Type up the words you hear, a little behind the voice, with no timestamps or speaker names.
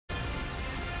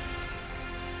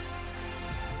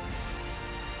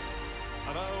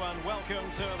Hello and welcome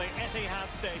to the Etihad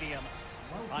Stadium.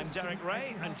 I'm Derek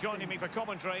Ray, and joining me for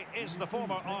commentary is the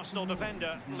former Arsenal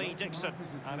defender, Lee Dixon.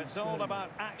 And it's all about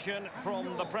action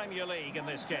from the Premier League in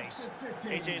this case.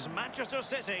 It is Manchester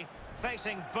City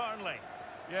facing Burnley.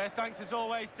 Yeah, thanks as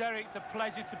always, Derek. It's a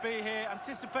pleasure to be here.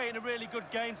 Anticipating a really good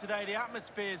game today. The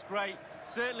atmosphere is great.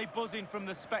 Certainly buzzing from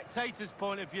the spectators'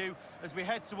 point of view as we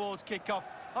head towards kick-off.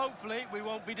 Hopefully, we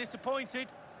won't be disappointed.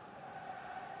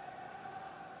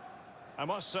 I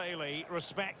must say, Lee,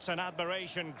 respect and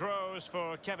admiration grows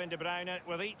for Kevin De Bruyne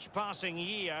with each passing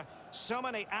year. So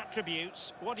many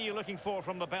attributes. What are you looking for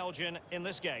from the Belgian in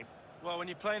this game? Well, when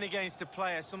you're playing against a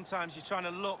player, sometimes you're trying to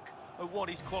look at what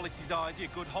his qualities are. Is he a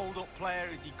good hold-up player?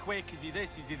 Is he quick? Is he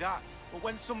this? Is he that? But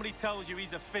when somebody tells you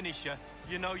he's a finisher,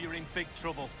 you know you're in big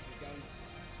trouble.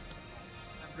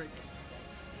 Great.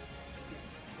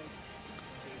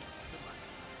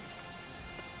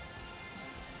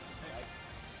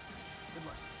 Good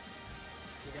luck.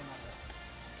 Good game out there.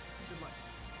 Good luck.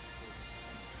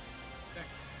 Thanks.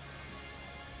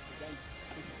 Good game.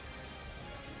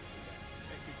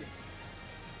 Good game.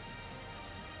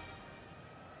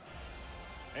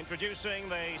 Introducing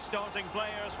the starting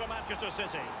players for Manchester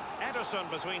City.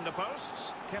 Ederson between the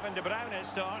posts. Kevin De Bruyne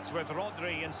starts with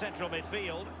Rodri in central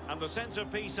midfield. And the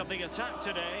centrepiece of the attack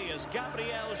today is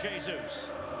Gabriel Jesus.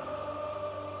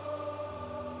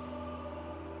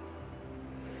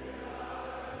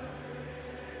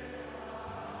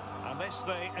 And this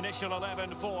the initial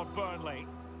 11 for Burnley.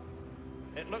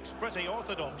 It looks pretty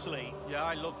orthodox, Lee. Yeah,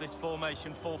 I love this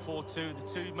formation, 4-4-2.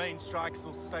 The two main strikers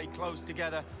will stay close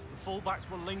together. The full-backs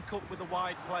will link up with the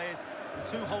wide players.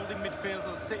 The two holding midfielders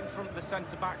will sit in front of the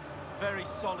centre-backs. Very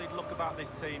solid look about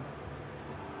this team.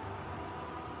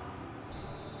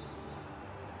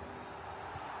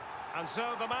 And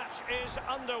so the match is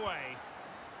underway.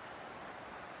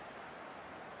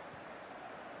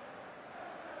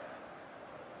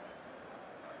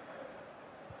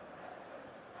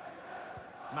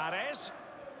 Mahrez.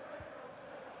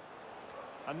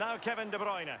 And now Kevin De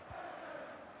Bruyne.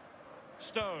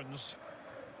 Stones.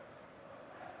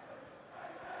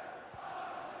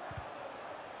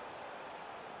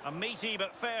 A meaty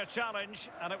but fair challenge,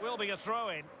 and it will be a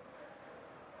throw-in.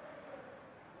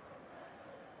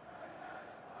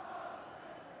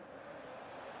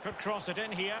 Could cross it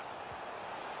in here.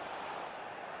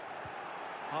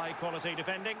 High quality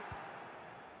defending.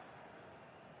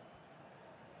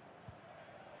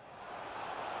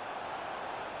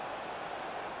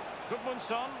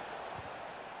 Goodmanson.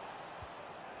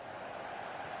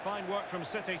 Fine work from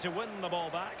City to win the ball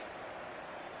back.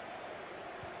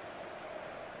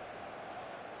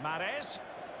 Mahrez.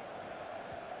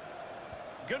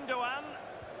 Gundogan.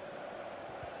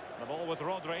 The ball with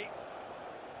Rodri.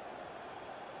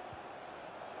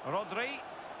 Rodri.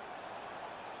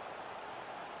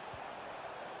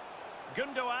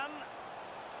 Gundogan.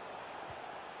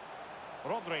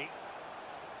 Rodri.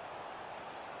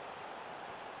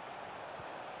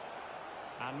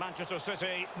 And Manchester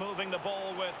City moving the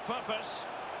ball with purpose.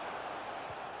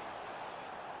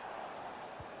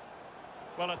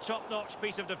 Well, a top-notch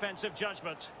piece of defensive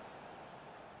judgment.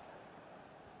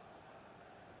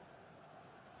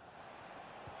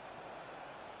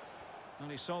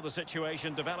 And he saw the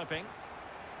situation developing.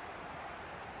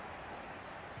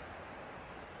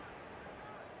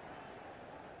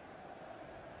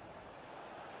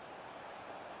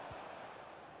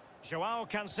 João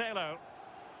Cancelo.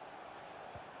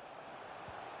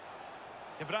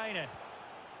 De Bruyne.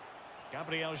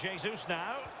 Gabriel Jesus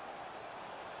now.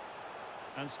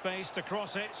 And space to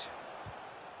cross it.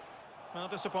 Well,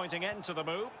 disappointing end to the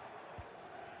move.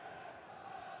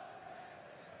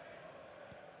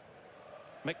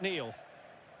 McNeil.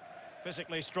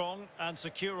 Physically strong and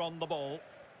secure on the ball.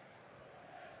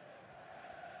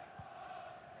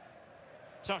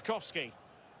 Tarkowski.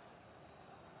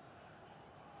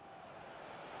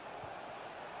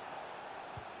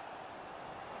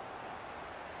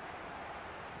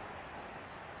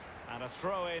 And a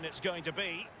throw-in it's going to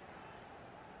be.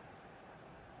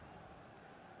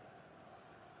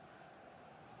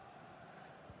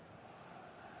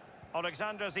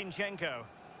 Alexander Zinchenko.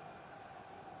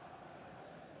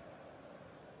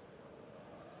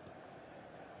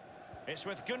 It's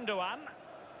with Gundogan.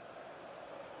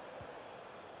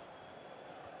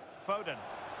 Foden.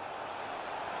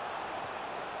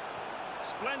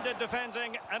 Splendid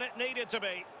defending, and it needed to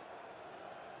be.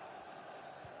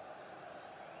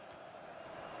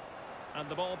 And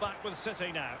the ball back with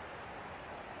City now.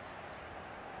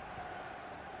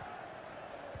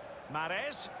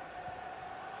 Mahrez.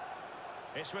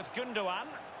 It's with Gundogan.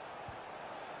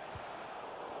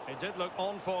 It did look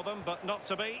on for them, but not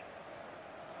to be.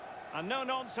 And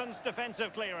no-nonsense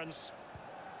defensive clearance.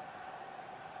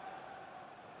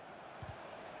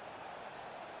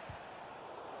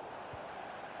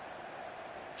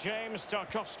 James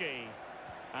Tarkowski.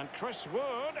 And Chris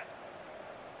Wood.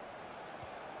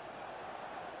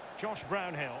 Josh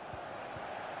Brownhill.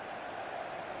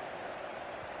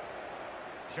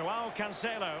 Joao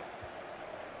Cancelo.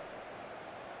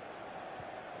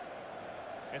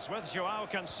 It's with Joao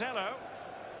Cancelo.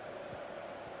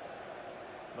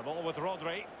 The ball with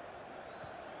Rodri.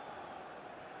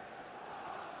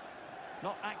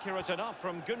 Not accurate enough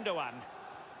from Gundogan.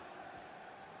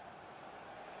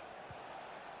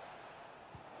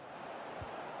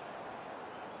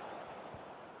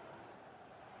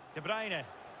 De Bruyne.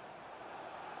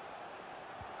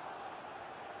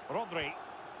 Rodri.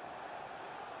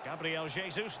 Gabriel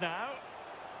Jesus now.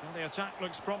 Well, the attack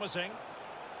looks promising.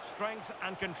 Strength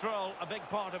and control, a big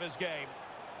part of his game.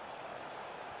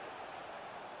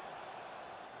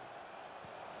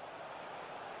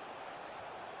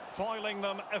 Foiling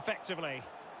them effectively.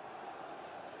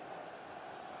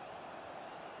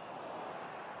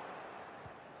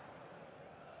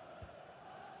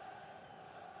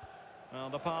 Well,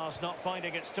 the pass not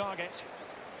finding its target.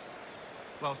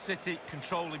 Well, City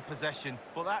controlling possession,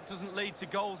 but that doesn't lead to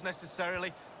goals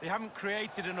necessarily. They haven't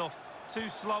created enough. Too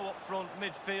slow up front,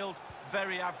 midfield,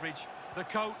 very average. The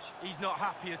coach, he's not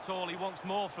happy at all. He wants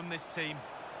more from this team.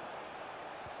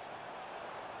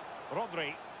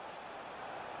 Rodri.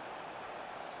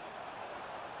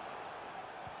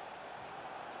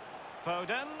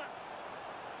 Foden.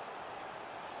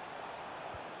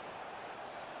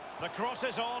 The cross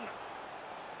is on.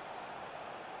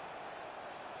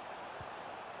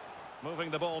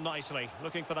 Moving the ball nicely,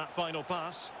 looking for that final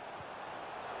pass.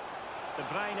 De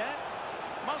Bruyne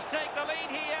must take the lead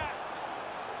here.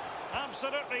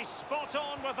 Absolutely spot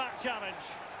on with that challenge.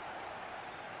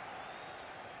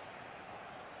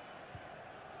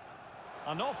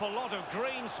 An awful lot of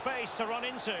green space to run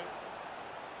into.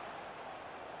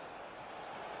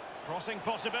 Crossing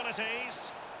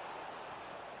possibilities.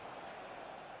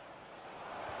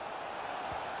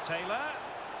 Taylor.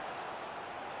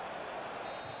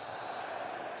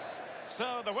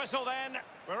 So the whistle then.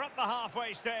 We're at the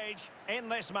halfway stage in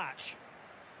this match.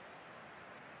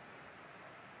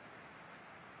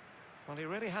 Well, he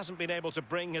really hasn't been able to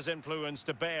bring his influence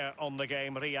to bear on the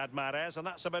game, Riyad Mahrez, and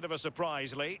that's a bit of a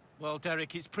surprise, Lee. Well,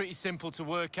 Derek, it's pretty simple to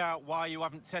work out why you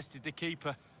haven't tested the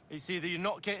keeper. It's either you're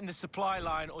not getting the supply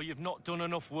line or you've not done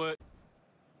enough work.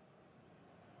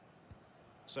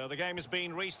 So the game has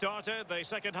been restarted. The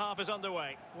second half is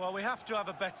underway. Well, we have to have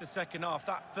a better second half.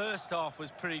 That first half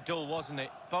was pretty dull, wasn't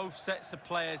it? Both sets of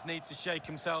players need to shake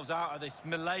themselves out of this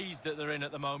malaise that they're in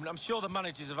at the moment. I'm sure the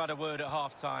managers have had a word at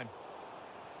half-time.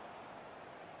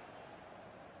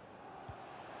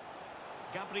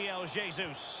 Gabriel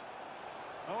Jesus.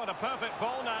 Oh, and a perfect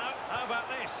ball now. How about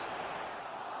this?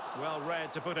 Well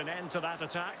read to put an end to that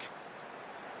attack.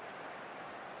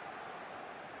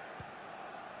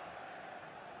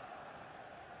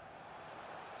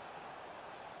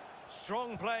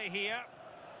 Strong play here.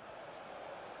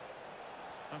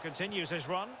 And continues his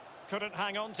run. Couldn't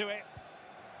hang on to it.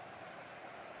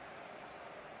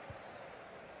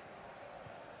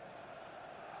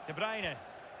 De Bruyne.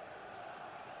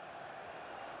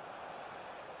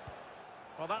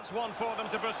 Well, that's one for them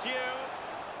to pursue.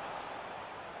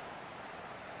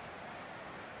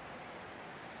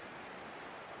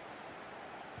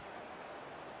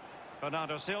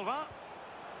 Bernardo Silva.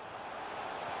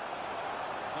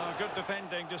 Oh, good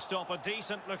defending to stop a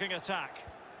decent-looking attack.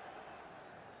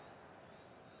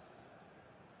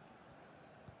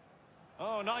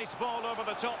 Oh, nice ball over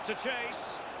the top to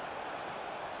chase.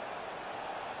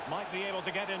 Might be able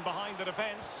to get in behind the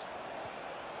defence.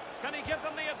 Can he give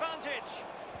them the advantage?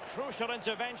 Crucial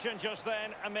intervention just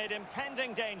then amid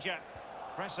impending danger.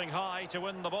 Pressing high to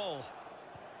win the ball.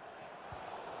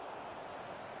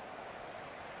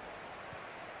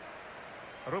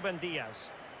 Ruben Diaz.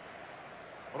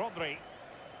 Rodri.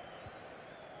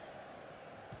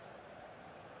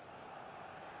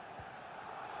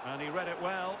 And he read it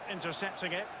well,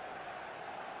 intercepting it.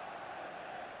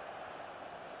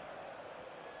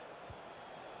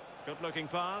 Good-looking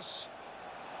pass.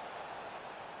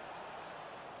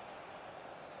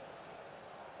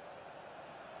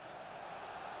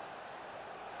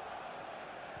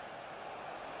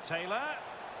 Taylor.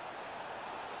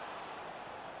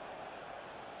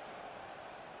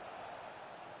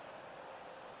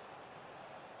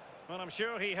 Well, I'm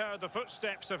sure he heard the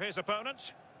footsteps of his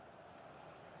opponent.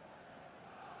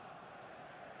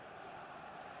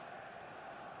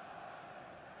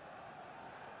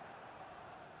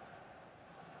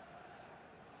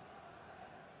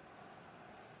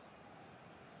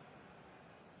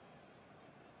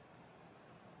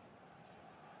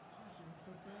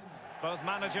 Both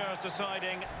managers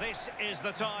deciding this is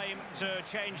the time to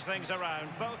change things around.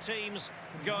 Both teams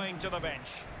going to the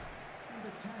bench. Number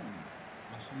 10,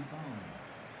 Ashley Barnes.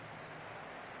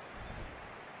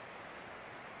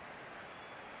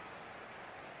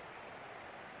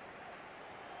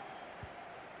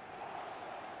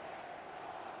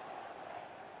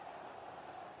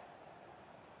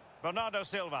 Bernardo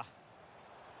Silva.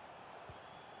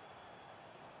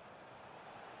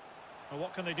 Well,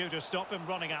 what can they do to stop him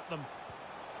running at them?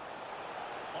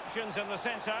 Options in the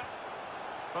centre.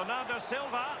 Bernardo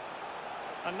Silva.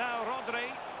 And now Rodri.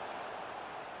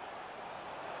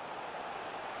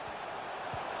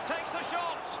 Takes the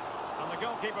shot. And the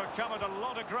goalkeeper covered a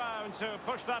lot of ground to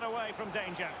push that away from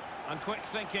danger. And quick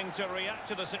thinking to react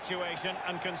to the situation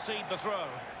and concede the throw.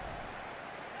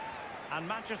 And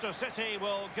Manchester City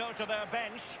will go to their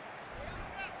bench.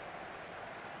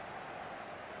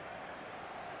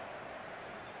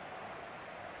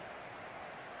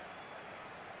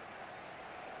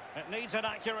 It needs an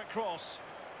accurate cross.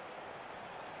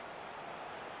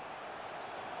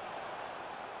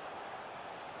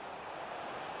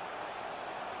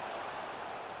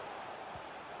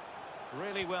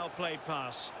 Really well played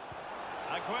pass.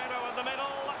 Aguero in the middle.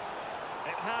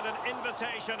 It had an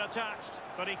invitation attached,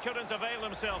 but he couldn't avail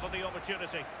himself of the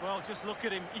opportunity. Well, just look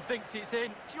at him. He thinks it's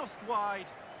in, just wide.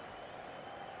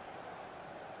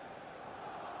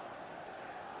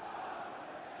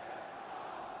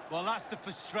 Well, that's the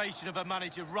frustration of a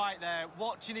manager right there,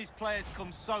 watching his players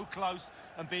come so close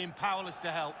and being powerless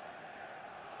to help.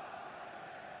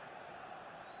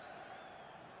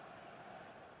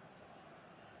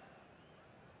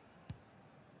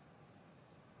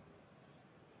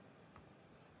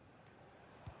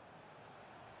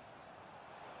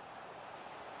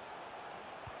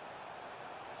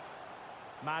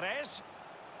 Mahrez.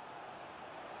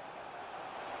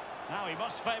 Now he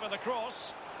must favour the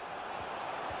cross.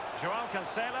 Joao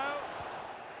Cancelo.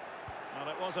 Well,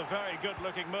 it was a very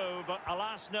good-looking move, but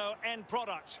alas, no end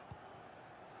product.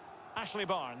 Ashley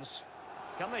Barnes.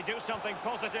 Can they do something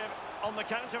positive on the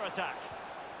counter-attack?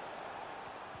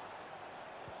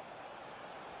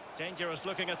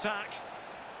 Dangerous-looking attack.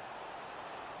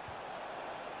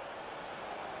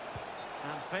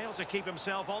 And failed to keep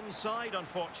himself onside,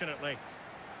 unfortunately.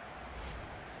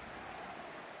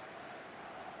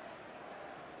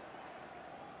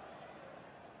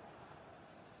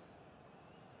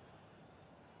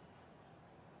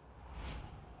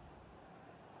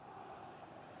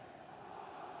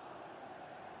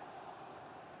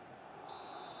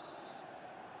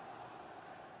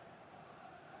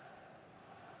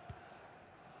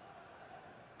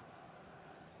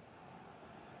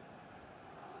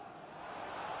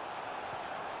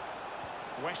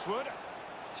 Westwood,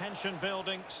 tension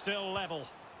building, still level.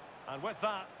 And with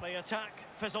that, the attack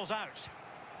fizzles out.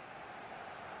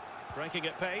 Breaking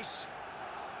at pace.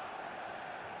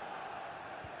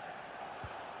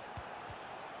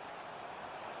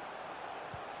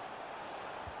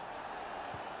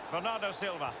 Bernardo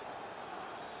Silva.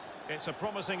 It's a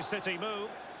promising City move.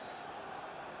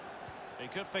 He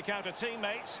could pick out a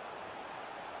teammate.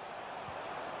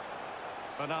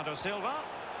 Bernardo Silva.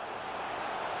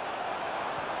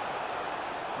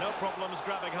 No problems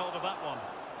grabbing hold of that one.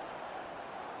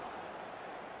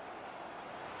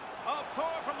 Oh, poor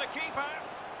from the keeper.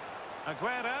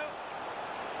 Aguero.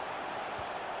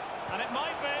 And it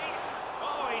might be.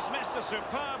 Oh, he's missed a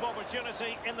superb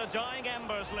opportunity in the dying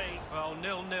embers league. Well,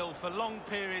 0-0 for long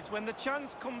periods. When the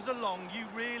chance comes along, you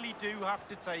really do have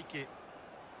to take it.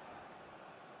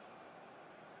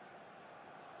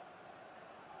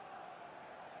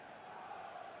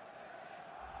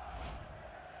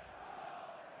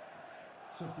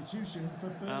 Substitution for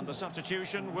Burnley. And the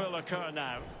substitution will occur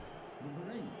now.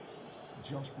 Number 8,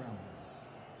 Josh Browner.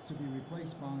 To be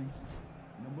replaced by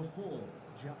number 4,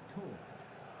 Jack Cook.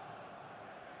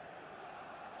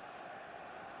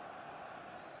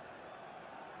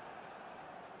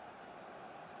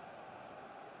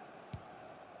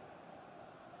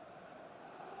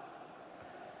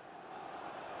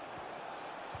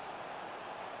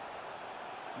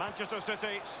 Manchester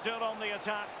City still on the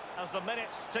attack as the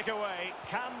minutes tick away.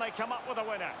 Can they come up with a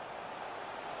winner?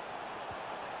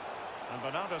 And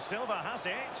Bernardo Silva has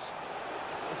it.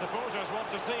 The supporters want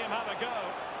to see him have a go.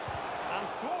 And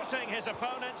thwarting his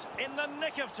opponent in the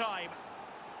nick of time.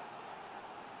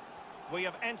 We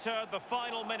have entered the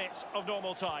final minute of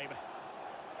normal time.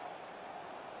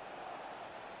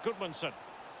 Goodmanson.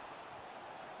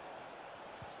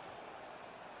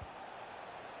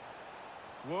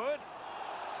 Wood.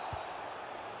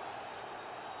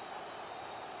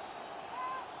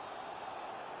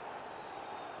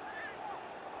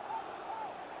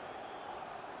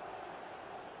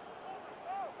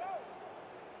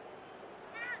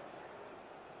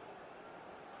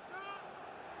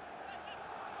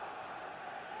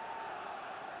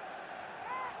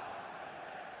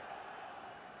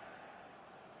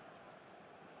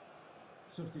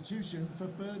 Substitution for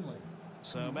Burnley.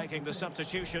 So making the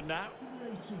substitution now.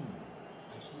 Number 18,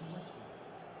 Ashley Westwood.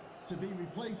 To be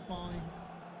replaced by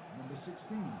number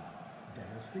 16, Dale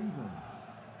Stevens.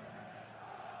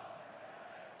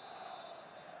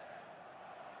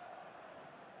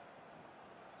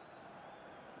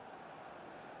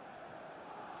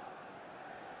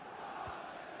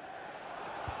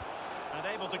 And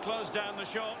able to close down the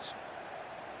shot.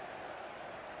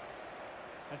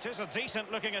 It is a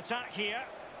decent-looking attack here.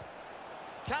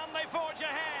 Can they forge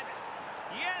ahead?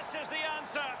 Yes is the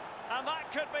answer. And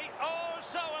that could be oh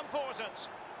so important.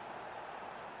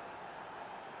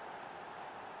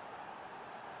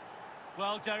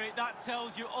 Well, Derek, that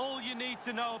tells you all you need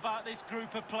to know about this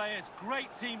group of players.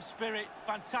 Great team spirit,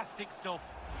 fantastic stuff.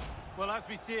 Well, as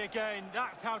we see again,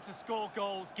 that's how to score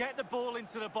goals. Get the ball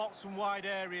into the box from wide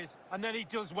areas, and then he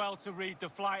does well to read the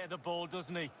flight of the ball,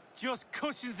 doesn't he? Just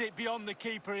cushions it beyond the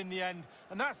keeper in the end,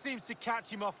 and that seems to catch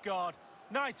him off guard.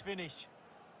 Nice finish.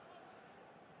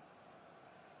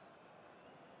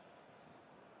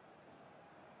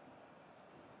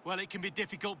 Well, it can be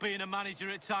difficult being a manager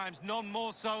at times, none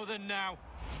more so than now.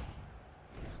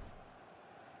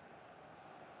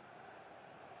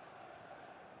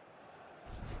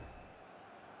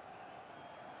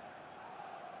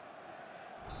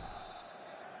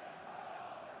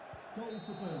 Goal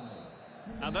for Burnley.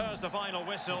 And there's the final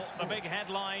whistle, the big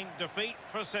headline, defeat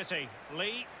for City.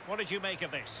 Lee, what did you make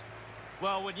of this?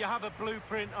 Well, when you have a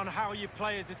blueprint on how you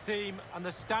play as a team and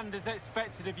the standards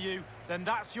expected of you, then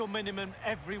that's your minimum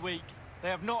every week. They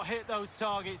have not hit those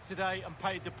targets today and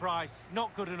paid the price.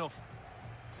 Not good enough.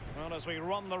 Well, as we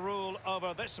run the rule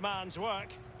over this man's work,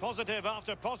 positive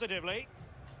after positively.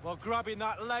 Well, grabbing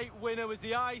that late winner was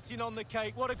the icing on the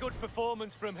cake. What a good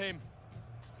performance from him.